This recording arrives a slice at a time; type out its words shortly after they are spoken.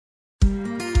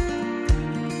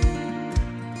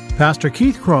Pastor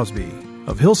Keith Crosby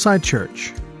of Hillside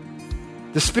Church.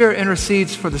 The Spirit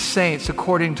intercedes for the saints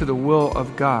according to the will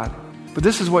of God. But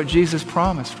this is what Jesus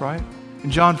promised, right?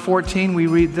 In John 14, we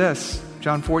read this.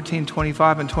 John 14,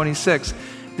 25 and 26.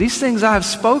 These things I have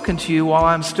spoken to you while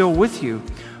I am still with you.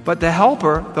 But the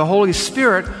Helper, the Holy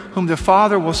Spirit, whom the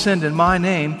Father will send in my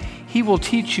name, He will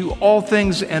teach you all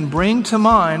things and bring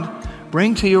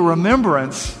to your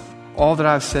remembrance all that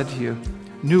I've said to you.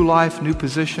 New life, new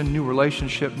position, new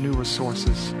relationship, new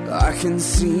resources. I can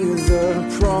see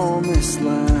the promised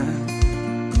land,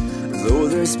 though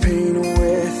there's pain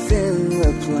within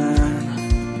the plan.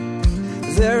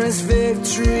 There is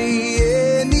victory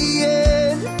in the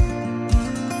end.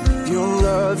 Your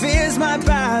love is my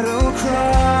battle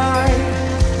cry,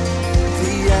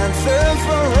 the anthem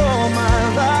for all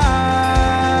my life.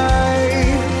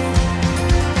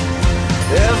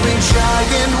 Every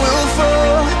giant will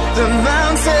fall, the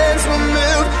mountains will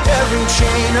move, every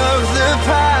chain of the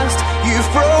past you've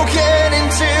broken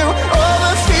into. All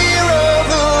the fear of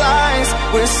the lies,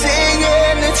 we're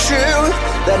singing the truth,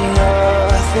 that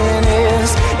nothing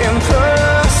is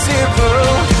impossible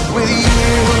with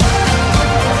you.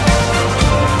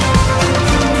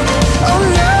 Oh,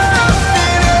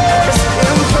 nothing is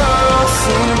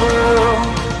impossible.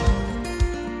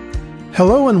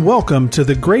 Hello and welcome to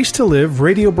the Grace to Live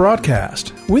radio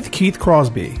broadcast with Keith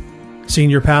Crosby,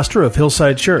 Senior Pastor of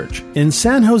Hillside Church in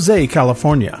San Jose,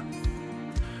 California.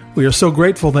 We are so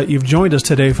grateful that you've joined us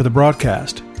today for the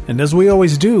broadcast, and as we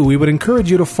always do, we would encourage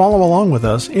you to follow along with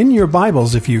us in your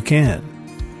Bibles if you can.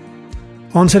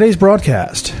 On today's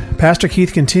broadcast, Pastor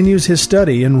Keith continues his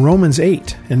study in Romans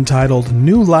 8, entitled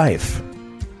New Life.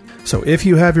 So if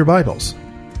you have your Bibles,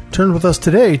 turn with us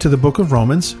today to the book of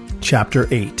Romans, chapter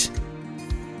 8.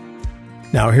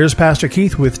 Now here's Pastor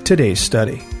Keith with today's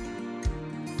study.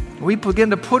 We begin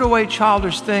to put away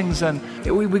childish things and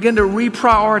we begin to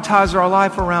reprioritize our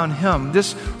life around Him.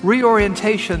 This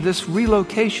reorientation, this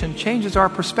relocation changes our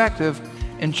perspective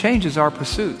and changes our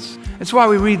pursuits. That's why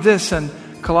we read this in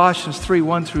Colossians 3,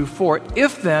 1 through 4.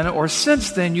 If then, or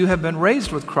since then, you have been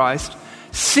raised with Christ,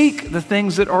 seek the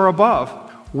things that are above,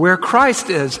 where Christ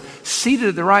is, seated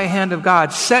at the right hand of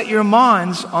God. Set your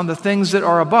minds on the things that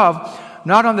are above,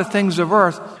 not on the things of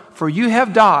earth, for you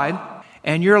have died,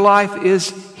 and your life is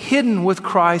hidden with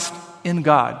Christ in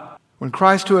God. When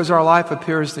Christ, who is our life,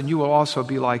 appears, then you will also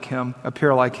be like Him,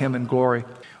 appear like Him in glory.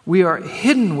 We are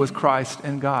hidden with Christ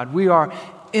in God. We are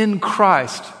in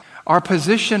Christ. Our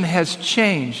position has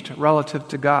changed relative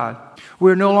to God.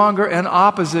 We're no longer in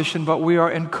opposition, but we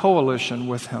are in coalition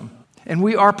with Him. And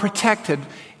we are protected.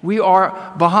 We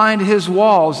are behind His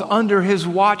walls, under His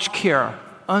watch care,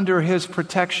 under His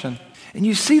protection. And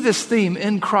you see this theme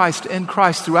in Christ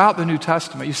throughout the New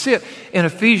Testament. You see it in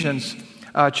Ephesians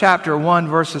chapter 1,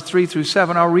 verses 3 through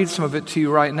 7. I'll read some of it to you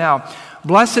right now.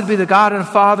 Blessed be the God and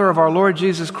Father of our Lord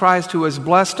Jesus Christ, who has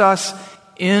blessed us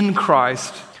in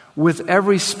Christ with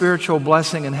every spiritual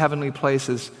blessing in heavenly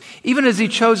places, even as He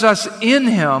chose us in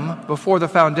Him before the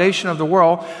foundation of the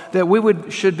world, that we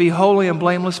should be holy and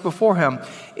blameless before Him.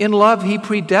 In love He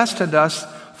predestined us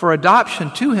for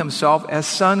adoption to Himself as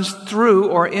sons through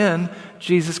or in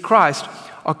Jesus Christ,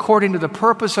 according to the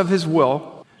purpose of His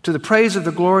will, to the praise of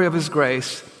the glory of His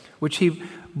grace, which He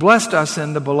blessed us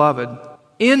in the Beloved.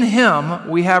 In Him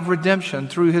we have redemption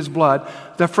through His blood,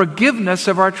 the forgiveness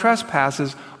of our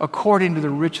trespasses, according to the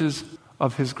riches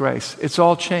of His grace. It's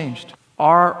all changed.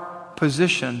 Our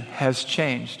position has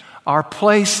changed. Our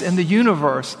place in the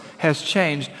universe has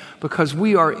changed because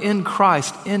we are in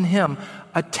Christ, in Him,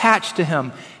 attached to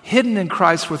Him, hidden in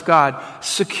Christ with God,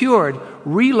 secured,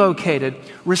 relocated,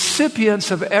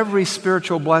 recipients of every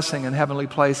spiritual blessing in heavenly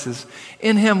places.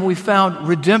 In Him we found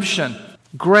redemption,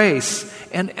 grace,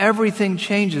 and everything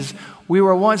changes. We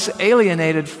were once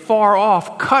alienated, far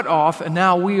off, cut off, and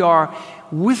now we are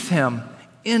with Him,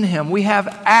 in Him. We have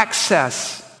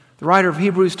access. The writer of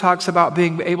Hebrews talks about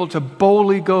being able to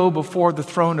boldly go before the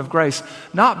throne of grace,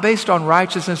 not based on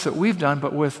righteousness that we've done,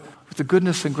 but with the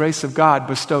goodness and grace of God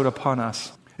bestowed upon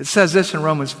us. It says this in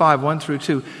Romans 5, 1 through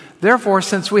 2. Therefore,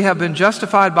 since we have been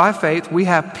justified by faith, we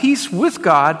have peace with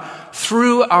God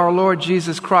through our Lord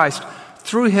Jesus Christ.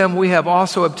 Through Him we have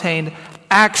also obtained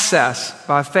access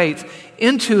by faith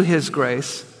into His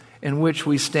grace in which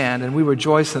we stand, and we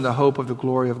rejoice in the hope of the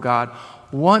glory of God.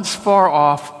 Once far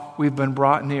off, we've been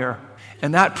brought near.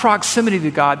 And that proximity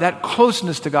to God, that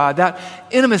closeness to God, that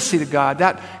intimacy to God,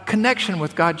 that connection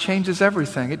with God changes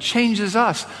everything. It changes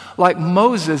us. Like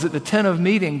Moses at the tent of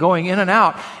meeting, going in and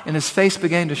out, and his face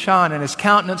began to shine, and his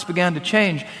countenance began to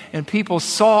change, and people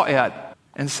saw it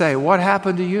and say, "What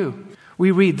happened to you?"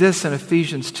 We read this in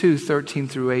Ephesians 2, 13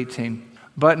 through 18.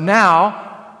 But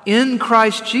now, in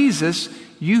Christ Jesus,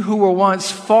 you who were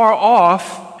once far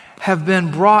off have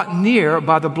been brought near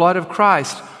by the blood of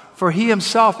Christ. For he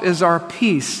himself is our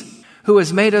peace, who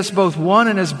has made us both one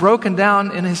and has broken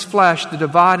down in his flesh the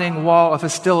dividing wall of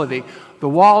hostility. The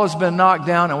wall has been knocked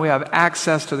down and we have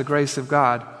access to the grace of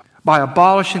God. By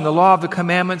abolishing the law of the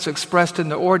commandments expressed in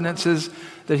the ordinances,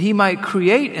 that he might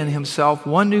create in himself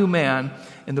one new man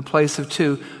in the place of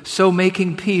two, so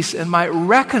making peace, and might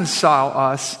reconcile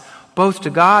us both to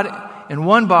God in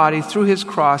one body through his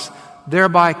cross,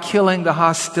 thereby killing the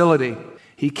hostility.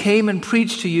 He came and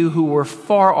preached to you who were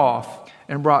far off,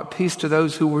 and brought peace to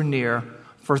those who were near.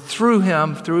 For through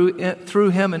him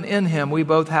and in him, we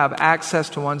both have access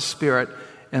to one Spirit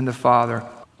and the Father.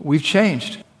 We've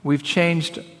changed. We've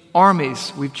changed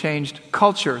armies. We've changed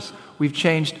cultures. We've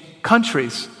changed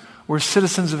countries. We're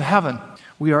citizens of heaven.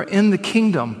 We are in the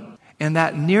kingdom, and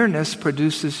that nearness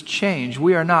produces change.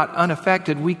 We are not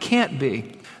unaffected. We can't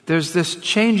be. There's this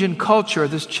change in culture,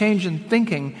 this change in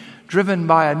thinking, driven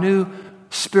by a new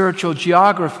spiritual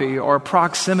geography or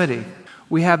proximity.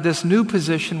 We have this new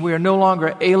position. We are no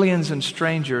longer aliens and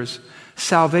strangers.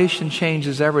 Salvation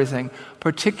changes everything,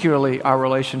 particularly our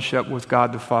relationship with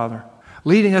God the Father.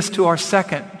 Leading us to our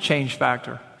second change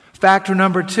factor. Factor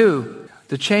number 2,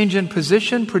 the change in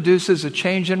position produces a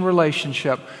change in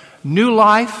relationship. New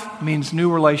life means new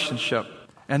relationship.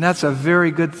 And that's a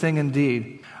very good thing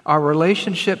indeed. Our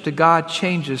relationship to God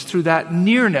changes through that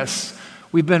nearness.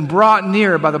 We've been brought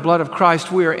near by the blood of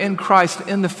Christ. We are in Christ,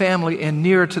 in the family, and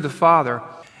near to the Father.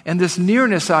 And this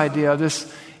nearness idea,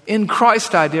 this in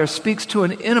Christ idea, speaks to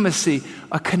an intimacy,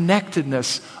 a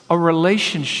connectedness, a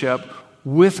relationship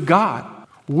with God,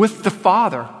 with the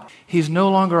Father. He's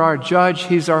no longer our judge,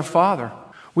 He's our Father.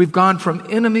 We've gone from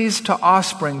enemies to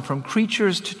offspring, from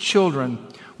creatures to children.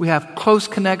 We have close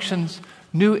connections,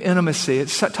 new intimacy. It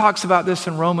talks about this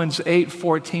in Romans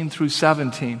 8:14 through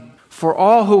 17. For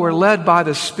all who are led by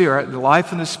the Spirit, the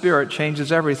life in the Spirit changes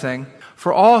everything.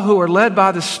 For all who are led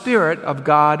by the Spirit of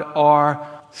God are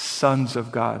sons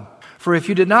of God. For if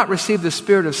you did not receive the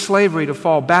spirit of slavery to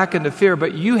fall back into fear,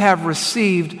 but you have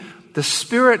received the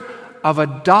Spirit of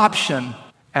adoption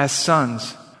as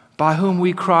sons, by whom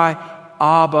we cry,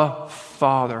 Abba,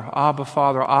 Father. Abba,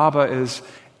 Father. Abba is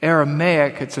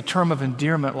Aramaic. It's a term of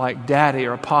endearment like daddy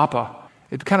or papa.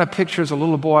 It kind of pictures a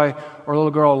little boy or a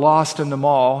little girl lost in the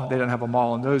mall. They didn't have a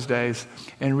mall in those days.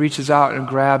 And reaches out and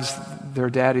grabs their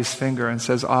daddy's finger and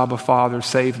says, Abba, Father,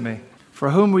 save me.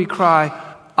 For whom we cry,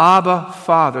 Abba,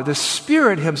 Father. The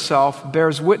Spirit Himself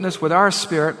bears witness with our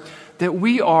spirit that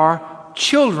we are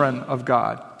children of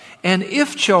God. And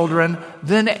if children,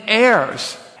 then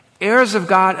heirs. Heirs of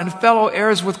God and fellow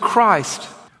heirs with Christ,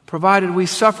 provided we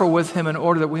suffer with Him in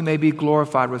order that we may be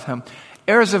glorified with Him.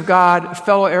 Heirs of God,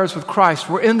 fellow heirs with Christ.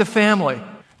 We're in the family.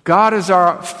 God is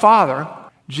our Father.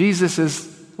 Jesus is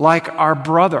like our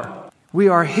brother. We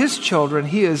are His children.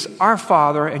 He is our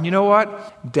Father. And you know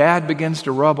what? Dad begins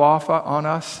to rub off on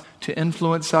us, to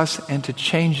influence us, and to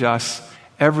change us.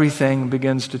 Everything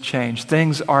begins to change.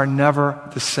 Things are never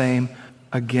the same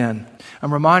again.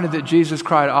 I'm reminded that Jesus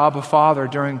cried, Abba, Father,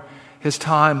 during His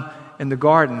time in the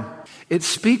garden. It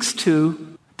speaks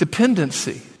to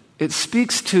dependency. It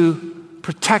speaks to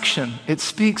protection. It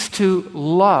speaks to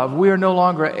love. We are no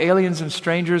longer aliens and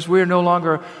strangers. We are no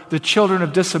longer the children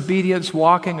of disobedience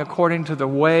walking according to the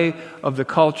way of the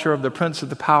culture of the prince of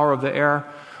the power of the air.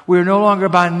 We are no longer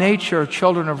by nature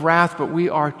children of wrath, but we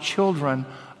are children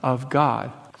of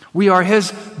God. We are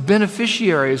His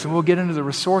beneficiaries, and we'll get into the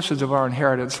resources of our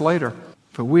inheritance later.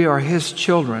 But we are His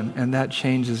children, and that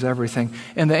changes everything.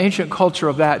 In the ancient culture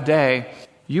of that day,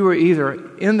 you were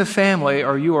either in the family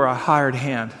or you were a hired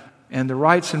hand. And the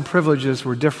rights and privileges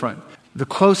were different. The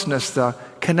closeness, the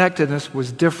connectedness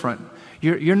was different.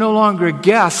 You're no longer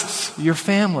guests, you're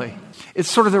family.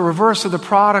 It's sort of the reverse of the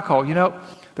prodigal. You know,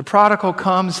 the prodigal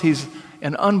comes, he's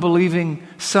an unbelieving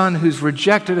son who's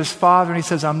rejected his father, and he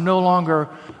says, I'm no longer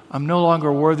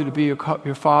worthy to be your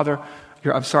father.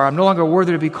 I'm no longer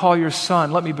worthy to be called your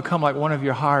son. Let me become like one of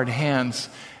your hired hands.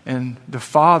 And the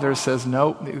father says,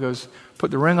 nope. He goes,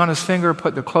 put the ring on his finger,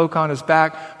 put the cloak on his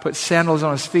back, put sandals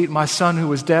on his feet. My son who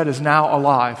was dead is now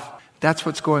alive. That's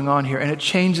what's going on here. And it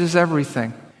changes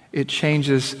everything. It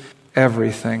changes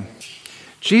everything.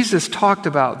 Jesus talked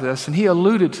about this, and He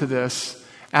alluded to this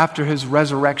after His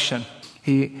resurrection.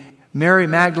 Mary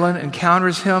Magdalene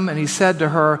encounters Him, and He said to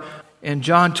her in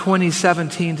John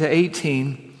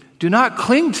 20:17-18, do not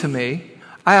cling to me.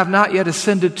 I have not yet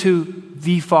ascended to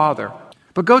the Father.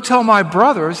 But go tell my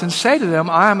brothers and say to them,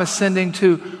 I am ascending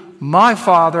to my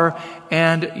Father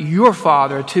and your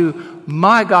Father, to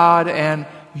my God and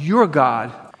your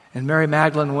God. And Mary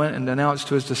Magdalene went and announced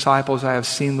to his disciples, I have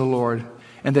seen the Lord,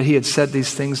 and that he had said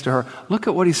these things to her. Look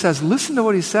at what he says. Listen to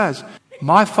what he says.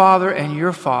 My Father and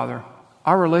your Father.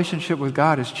 Our relationship with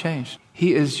God has changed.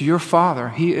 He is your Father.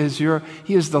 He is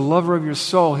the lover of your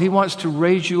soul. He wants to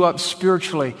raise you up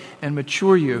spiritually and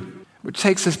mature you. Which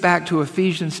takes us back to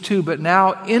Ephesians 2. But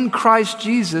now in Christ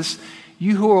Jesus,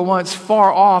 you who were once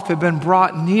far off have been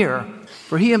brought near.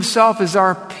 For he himself is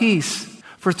our peace.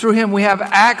 For through him we have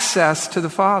access to the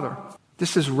Father.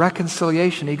 This is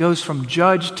reconciliation. He goes from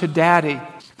judge to daddy.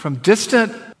 From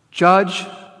distant judge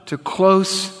to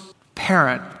close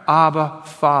parent. Abba,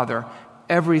 Father.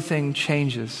 Everything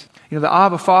changes. You know, the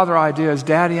Abba, Father idea is,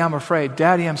 Daddy, I'm afraid.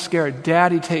 Daddy, I'm scared.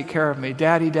 Daddy, take care of me.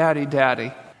 Daddy, Daddy,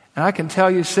 Daddy. And I can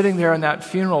tell you, sitting there in that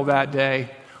funeral that day,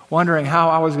 wondering how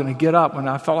I was going to get up when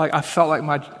I felt like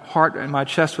my heart and my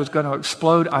chest was going to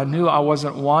explode. I knew I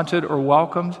wasn't wanted or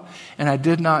welcomed, and I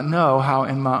did not know how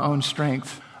in my own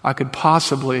strength I could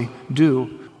possibly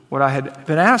do what I had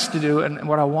been asked to do and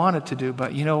what I wanted to do.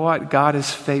 But you know what? God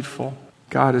is faithful.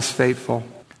 God is faithful.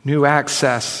 New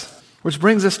access. Which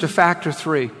brings us to factor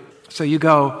 3. So you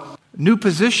go, new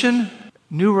position,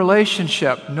 new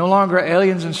relationship. No longer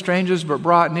aliens and strangers, but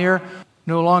brought near.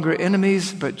 No longer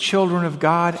enemies, but children of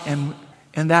God. And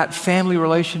that family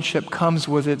relationship comes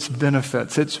with its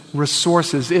benefits, its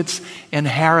resources, its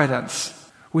inheritance.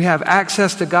 We have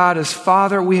access to God as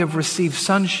Father. We have received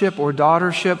sonship or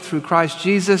daughtership through Christ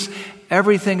Jesus.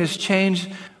 Everything has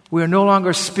changed. We are no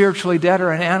longer spiritually dead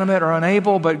or inanimate or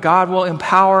unable, but God will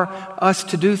empower us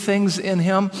to do things in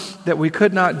Him that we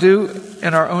could not do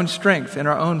in our own strength, in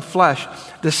our own flesh.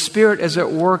 The Spirit is at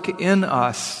work in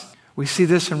us. We see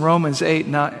this in Romans 8,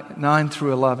 9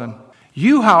 through 11.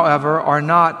 You, however, are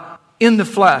not in the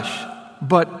flesh,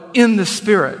 but in the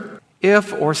Spirit,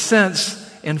 if or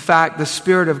since, in fact, the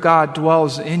Spirit of God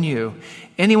dwells in you.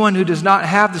 Anyone who does not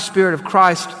have the Spirit of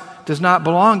Christ does not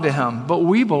belong to Him, but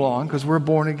we belong because we're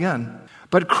born again.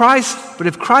 But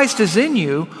if Christ is in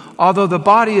you, although the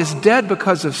body is dead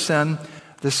because of sin,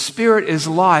 the Spirit is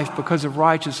life because of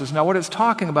righteousness. Now, what it's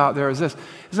talking about there is this.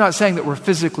 It's not saying that we're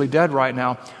physically dead right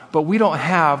now, but we don't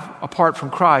have, apart from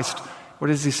Christ, what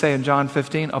does He say in John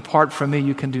 15? Apart from me,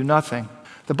 you can do nothing.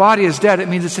 The body is dead. It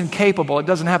means it's incapable. It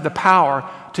doesn't have the power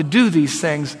to do these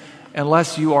things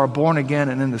unless you are born again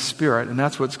and in the Spirit. And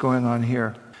that's what's going on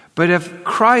here. But if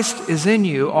Christ is in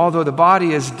you, although the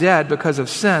body is dead because of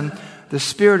sin, the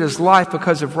Spirit is life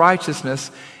because of righteousness.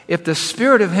 If the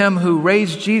Spirit of Him who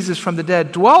raised Jesus from the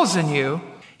dead dwells in you,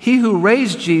 He who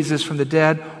raised Jesus from the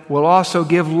dead will also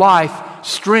give life,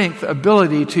 strength,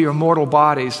 ability to your mortal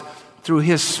bodies through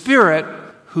His Spirit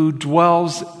who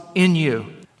dwells in you.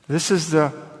 This is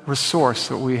the resource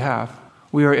that we have.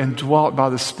 We are indwelt by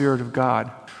the Spirit of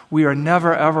God. We are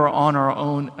never, ever on our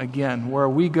own again. Where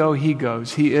we go, He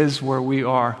goes. He is where we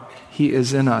are. He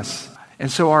is in us. And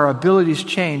so our abilities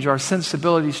change, our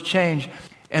sensibilities change,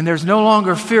 and there's no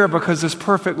longer fear because this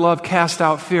perfect love casts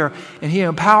out fear. And He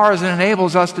empowers and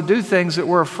enables us to do things that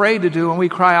we're afraid to do when we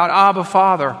cry out, Abba,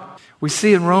 Father. We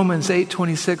see in Romans 8,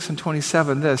 26 and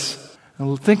 27 this, and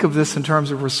we'll think of this in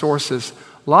terms of resources.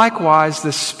 Likewise,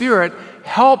 the Spirit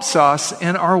helps us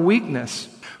in our weakness.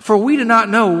 For we do not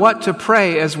know what to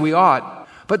pray as we ought,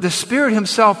 but the Spirit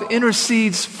Himself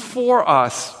intercedes for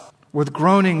us with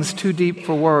groanings too deep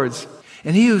for words.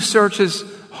 And He who searches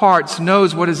hearts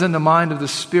knows what is in the mind of the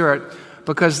Spirit,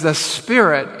 because the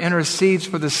Spirit intercedes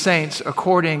for the saints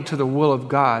according to the will of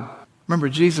God. Remember,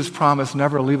 Jesus promised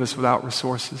never to leave us without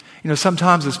resources. You know,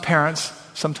 sometimes as parents,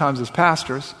 sometimes as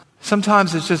pastors,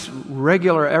 sometimes it's just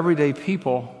regular everyday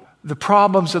people. The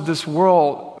problems of this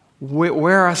world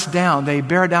wear us down. They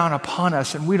bear down upon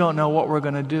us, and we don't know what we're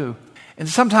going to do. And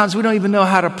sometimes we don't even know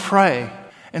how to pray.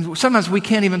 And sometimes we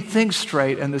can't even think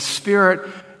straight, and the Spirit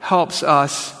helps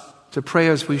us to pray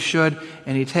as we should,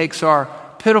 and He takes our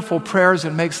pitiful prayers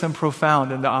and makes them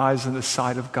profound in the eyes and the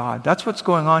sight of God. That's what's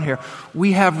going on here.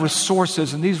 We have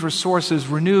resources, and these resources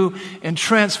renew and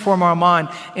transform our mind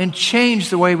and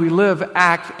change the way we live,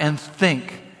 act, and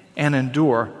think, and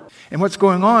endure. And what's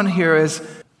going on here is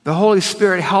the Holy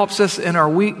Spirit helps us in our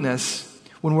weakness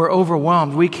when we're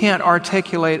overwhelmed. We can't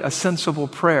articulate a sensible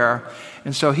prayer,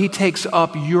 and so He takes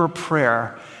up your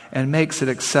prayer and makes it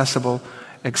acceptable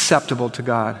to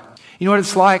God. You know what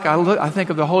it's like? I think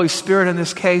of the Holy Spirit in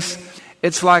this case.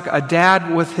 It's like a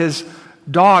dad with his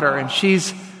daughter, and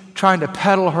she's trying to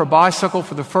pedal her bicycle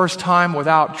for the first time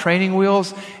without training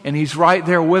wheels, and He's right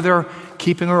there with her,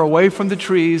 keeping her away from the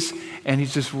trees, and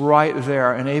He's just right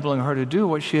there, enabling her to do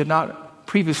what she had not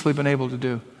previously been able to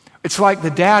do. It's like the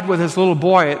dad with his little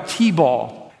boy at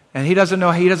t-ball, and he doesn't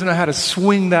know how to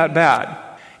swing that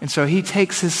bat. And so he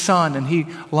takes his son and he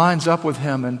lines up with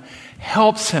him and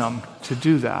helps him to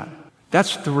do that.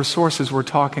 That's the resources we're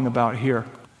talking about here.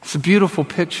 It's a beautiful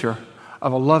picture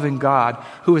of a loving God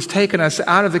who has taken us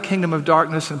out of the kingdom of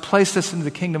darkness and placed us into the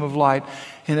kingdom of light.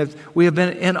 And we have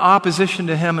been in opposition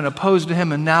to him and opposed to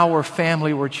him, and now we're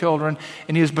family, we're children.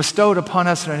 And he has bestowed upon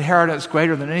us an inheritance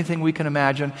greater than anything we can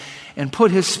imagine and put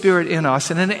his Spirit in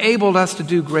us and enabled us to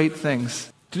do great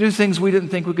things, to do things we didn't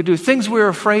think we could do, things we were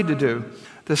afraid to do.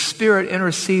 The Spirit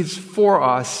intercedes for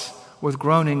us with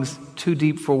groanings too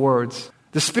deep for words.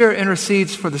 The Spirit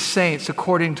intercedes for the saints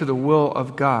according to the will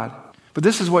of God. But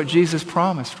this is what Jesus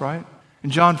promised, right?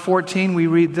 In John 14, we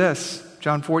read this.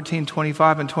 John 14,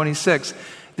 25 and 26.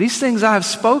 These things I have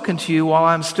spoken to you while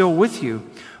I am still with you.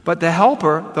 But the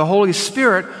Helper, the Holy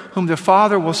Spirit, whom the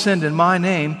Father will send in my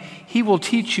name, he will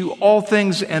teach you all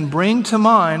things and bring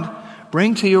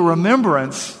to your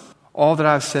remembrance all that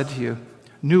I've said to you.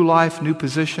 New life, new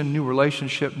position, new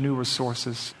relationship, new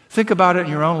resources. Think about it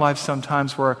in your own life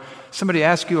sometimes where somebody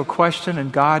asks you a question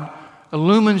and God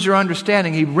illumines your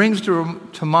understanding. He brings to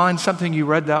mind something you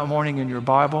read that morning in your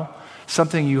Bible,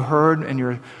 something you heard in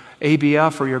your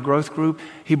ABF or your growth group.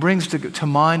 He brings to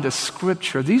mind a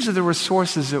scripture. These are the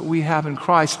resources that we have in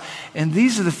Christ, and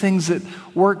these are the things that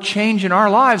work change in our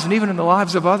lives and even in the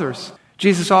lives of others.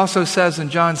 Jesus also says in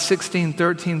John 16,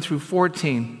 13 through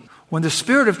 14, when the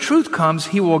Spirit of truth comes,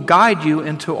 he will guide you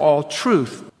into all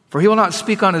truth. For he will not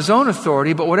speak on his own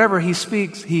authority, but whatever he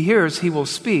hears, he will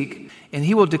speak, and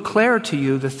he will declare to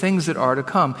you the things that are to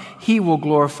come. He will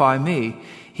glorify me.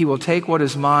 He will take what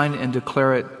is mine and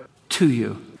declare it to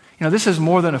you. You know, this is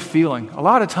more than a feeling. A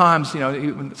lot of times,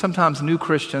 sometimes new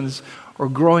Christians or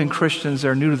growing Christians that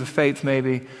are new to the faith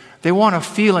maybe, they want a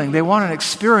feeling, they want an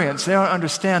experience. They don't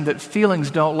understand that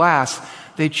feelings don't last.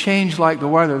 They change like the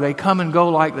weather. They come and go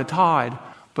like the tide.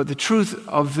 But the truth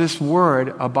of this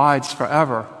word abides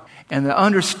forever. And the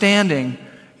understanding,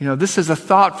 this is a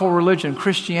thoughtful religion.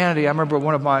 Christianity, I remember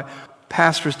one of my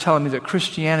pastors telling me that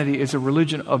Christianity is a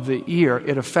religion of the ear.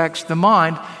 It affects the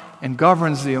mind and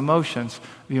governs the emotions.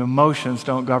 The emotions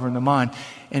don't govern the mind.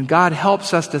 And God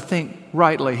helps us to think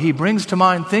rightly. He brings to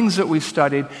mind things that we've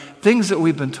studied, things that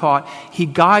we've been taught. He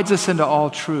guides us into all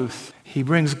truth. He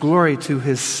brings glory to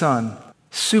his Son.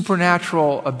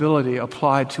 Supernatural ability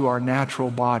applied to our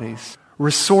natural bodies.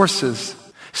 Resources,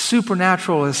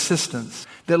 supernatural assistance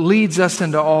that leads us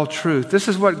into all truth. This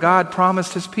is what God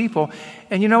promised his people.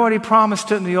 And you know what? He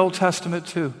promised it in the Old Testament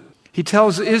too. He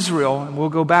tells Israel, and we'll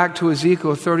go back to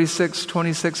Ezekiel 36,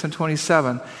 26, and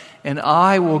 27, and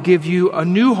I will give you a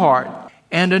new heart,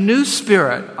 and a new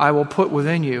spirit I will put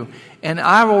within you, and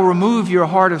I will remove your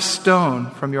heart of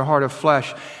stone from your heart of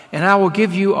flesh, and I will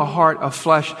give you a heart of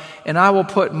flesh, and I will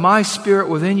put my spirit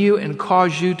within you and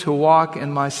cause you to walk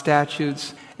in my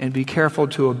statutes and be careful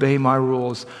to obey my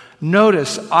rules.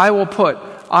 Notice, I will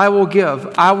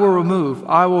give, I will remove,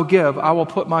 I will give, I will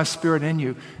put my spirit in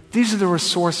you. These are the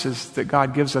resources that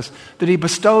God gives us, that he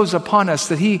bestows upon us,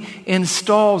 that he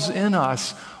installs in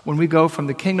us when we go from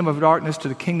the kingdom of darkness to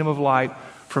the kingdom of light,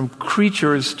 from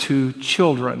creatures to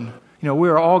children. We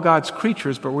are all God's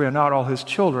creatures, but we are not all his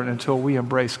children until we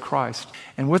embrace Christ.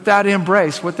 And with that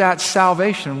embrace, with that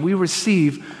salvation, we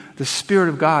receive the Spirit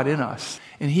of God in us.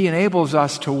 And he enables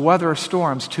us to weather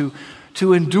storms,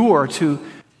 to endure, to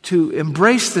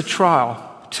embrace the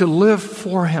trial, to live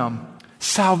for him.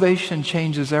 Salvation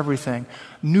changes everything.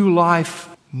 New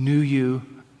life, new you,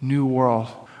 new world.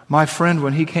 My friend,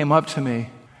 when he came up to me,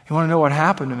 he wanted to know what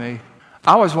happened to me.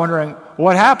 I was wondering,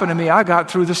 what happened to me? I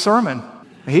got through the sermon.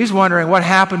 He's wondering, what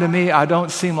happened to me? I don't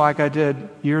seem like I did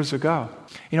years ago.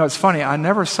 It's funny. I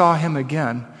never saw him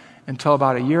again until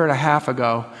about a year and a half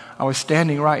ago. I was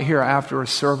standing right here after a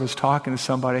service talking to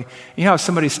somebody. You know how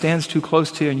somebody stands too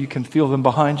close to you and you can feel them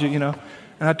behind you, And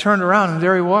I turned around and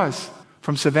there he was.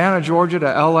 From Savannah, Georgia to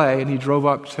L.A., and he drove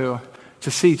up to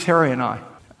see Terry and I.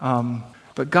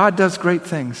 But God does great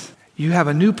things. You have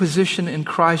a new position in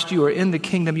Christ. You are in the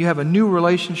kingdom. You have a new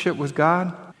relationship with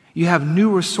God. You have new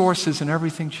resources and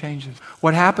everything changes.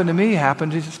 What happened to me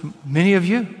happened to many of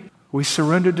you. We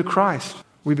surrendered to Christ.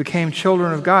 We became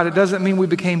children of God. It doesn't mean we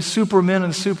became supermen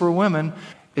and superwomen.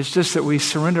 It's just that we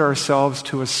surrender ourselves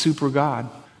to a super God,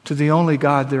 to the only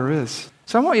God there is.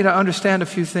 So I want you to understand a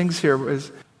few things here.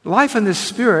 Life in this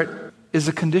Spirit is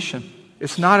a condition.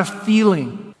 It's not a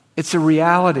feeling. It's a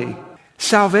reality.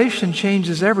 Salvation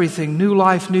changes everything. New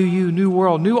life, new you, new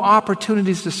world, new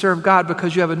opportunities to serve God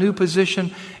because you have a new position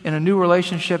and a new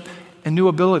relationship and new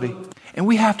ability. And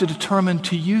we have to determine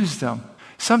to use them.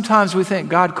 Sometimes we think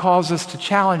God calls us to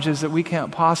challenges that we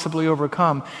can't possibly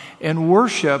overcome. And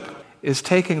worship is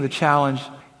taking the challenge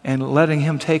and letting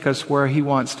Him take us where He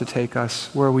wants to take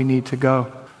us, where we need to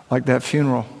go, like that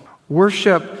funeral.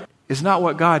 Worship is not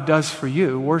what God does for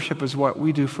you. Worship is what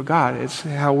we do for God. It's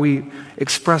how we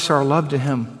express our love to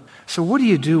Him. So what do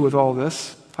you do with all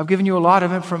this? I've given you a lot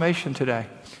of information today.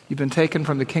 You've been taken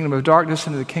from the kingdom of darkness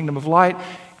into the kingdom of light.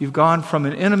 You've gone from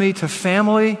an enemy to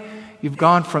family. You've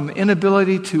gone from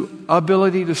inability to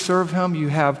ability to serve Him. You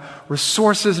have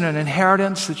resources and an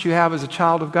inheritance that you have as a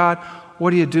child of God.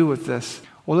 What do you do with this?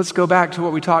 Well, let's go back to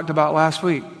what we talked about last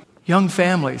week. Young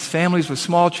families, families with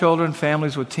small children,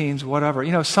 families with teens, whatever.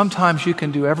 You know, sometimes you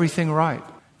can do everything right,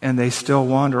 and they still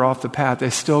wander off the path.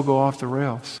 They still go off the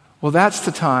rails. Well, that's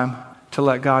the time to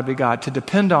let God be God, to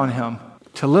depend on Him,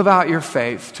 to live out your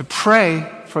faith, to pray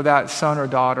for that son or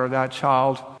daughter, that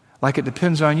child, like it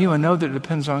depends on you, and know that it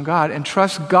depends on God, and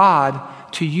trust God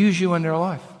to use you in their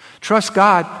life. Trust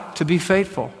God to be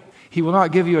faithful. He will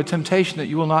not give you a temptation that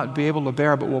you will not be able to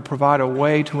bear, but will provide a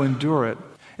way to endure it.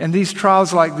 And these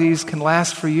trials like these can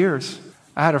last for years.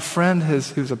 I had a friend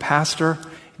who's a pastor,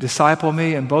 he discipled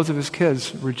me, and both of his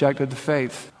kids rejected the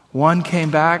faith. One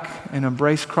came back and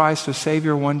embraced Christ as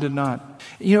Savior, one did not.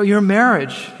 You know, your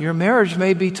marriage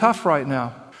may be tough right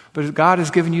now, but God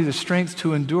has given you the strength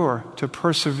to endure, to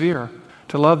persevere,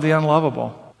 to love the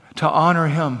unlovable, to honor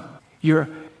Him.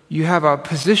 You have a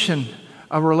position,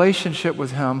 a relationship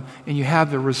with Him, and you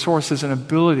have the resources and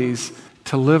abilities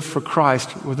to live for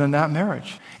Christ within that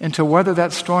marriage and to weather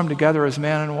that storm together as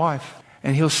man and wife.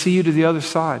 And He'll see you to the other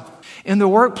side. In the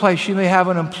workplace, you may have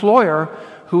an employer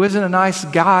who isn't a nice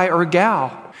guy or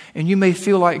gal, and you may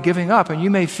feel like giving up, and you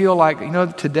may feel like, you know,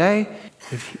 today,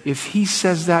 if he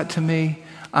says that to me,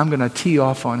 I'm going to tee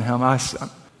off on him.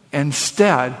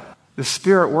 Instead, the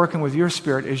Spirit working with your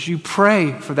spirit, as you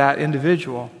pray for that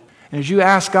individual, and as you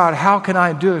ask God, how can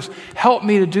I do this? Help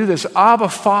me to do this. Abba,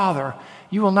 Father,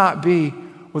 you will not be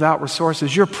without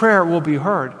resources. Your prayer will be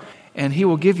heard, and He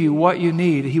will give you what you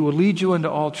need. He will lead you into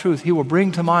all truth. He will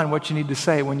bring to mind what you need to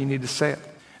say when you need to say it.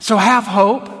 So have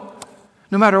hope.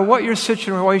 No matter what your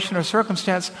situation or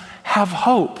circumstance, have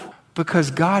hope,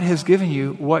 because God has given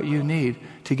you what you need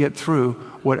to get through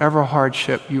whatever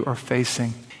hardship you are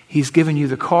facing. He's given you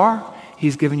the car,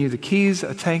 He's given you the keys,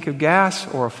 a tank of gas,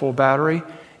 or a full battery,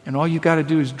 and all you've got to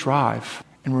do is drive.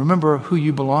 And remember who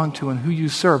you belong to and who you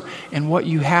serve and what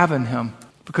you have in Him.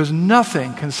 Because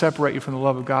nothing can separate you from the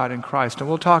love of God in Christ. And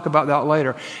we'll talk about that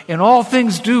later. And all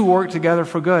things do work together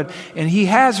for good. And He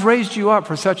has raised you up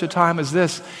for such a time as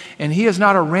this. And He is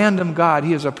not a random God.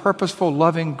 He is a purposeful,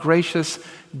 loving, gracious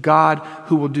God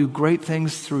who will do great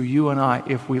things through you and I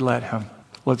if we let Him.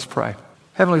 Let's pray.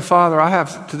 Heavenly Father, I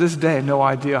have to this day no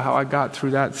idea how I got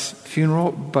through that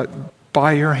funeral, but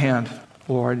by Your hand,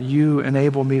 Lord, You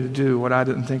enable me to do what I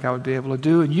didn't think I would be able to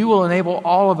do, and You will enable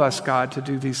all of us, God, to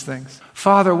do these things.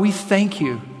 Father, we thank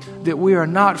You that we are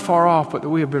not far off, but that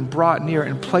we have been brought near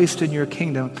and placed in Your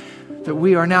kingdom, that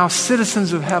we are now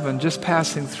citizens of heaven just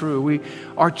passing through. We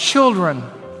are children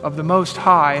of the Most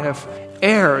High and have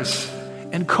heirs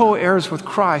and co-heirs with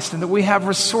Christ, and that we have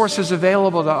resources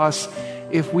available to us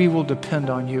if we will depend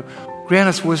on You. Grant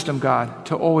us wisdom, God,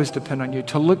 to always depend on You,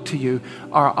 to look to You,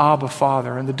 our Abba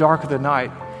Father, in the dark of the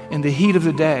night, in the heat of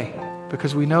the day,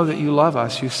 because we know that You love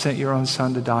us. You sent Your own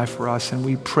Son to die for us, and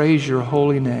we praise Your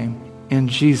holy name. In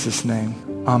Jesus' name,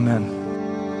 amen.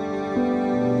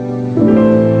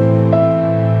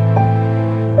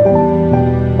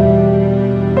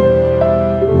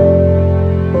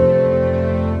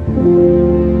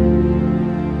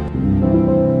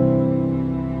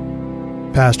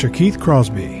 Pastor Keith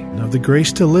Crosby of the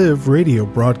Grace to Live radio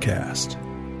broadcast.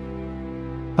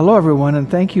 Hello, everyone, and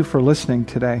thank you for listening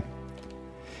today.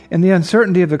 In the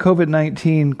uncertainty of the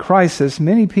COVID-19 crisis,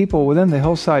 many people within the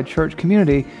Hillside Church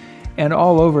community and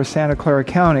all over Santa Clara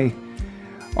County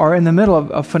are in the middle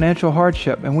of financial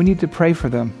hardship, and we need to pray for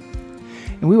them.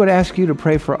 And we would ask you to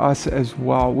pray for us as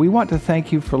well. We want to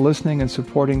thank you for listening and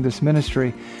supporting this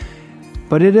ministry,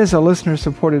 but it is a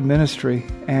listener-supported ministry,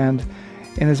 and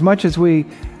as much as we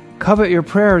covet your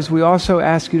prayers, we also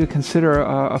ask you to consider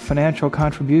a financial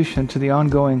contribution to the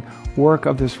ongoing work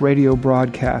of this radio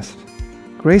broadcast.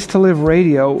 Grace to Live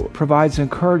Radio provides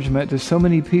encouragement to so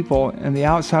many people in the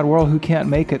outside world who can't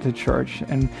make it to church,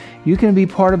 and you can be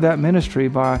part of that ministry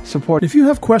by supporting. If you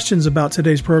have questions about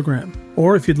today's program,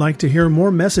 or if you'd like to hear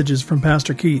more messages from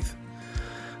Pastor Keith,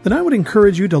 then I would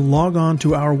encourage you to log on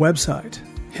to our website,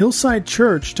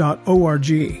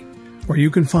 hillsidechurch.org, where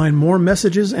you can find more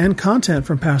messages and content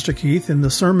from Pastor Keith in the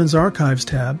Sermons Archives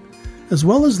tab, as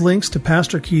well as links to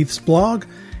Pastor Keith's blog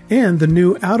and the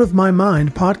new Out of My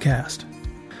Mind podcast.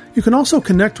 You can also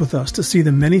connect with us to see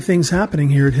the many things happening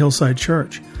here at Hillside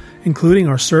Church, including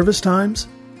our service times,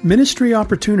 ministry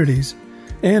opportunities,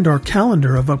 and our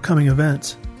calendar of upcoming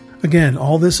events. Again,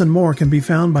 all this and more can be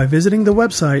found by visiting the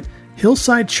website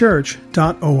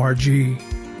hillsidechurch.org.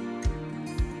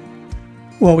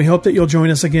 Well, we hope that you'll join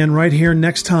us again right here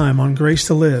next time on Grace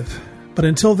to Live. But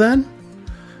until then,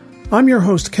 I'm your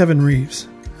host, Kevin Reeves,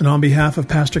 and on behalf of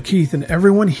Pastor Keith and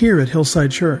everyone here at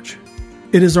Hillside Church,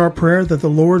 it is our prayer that the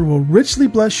Lord will richly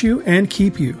bless you and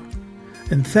keep you.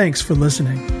 And thanks for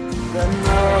listening.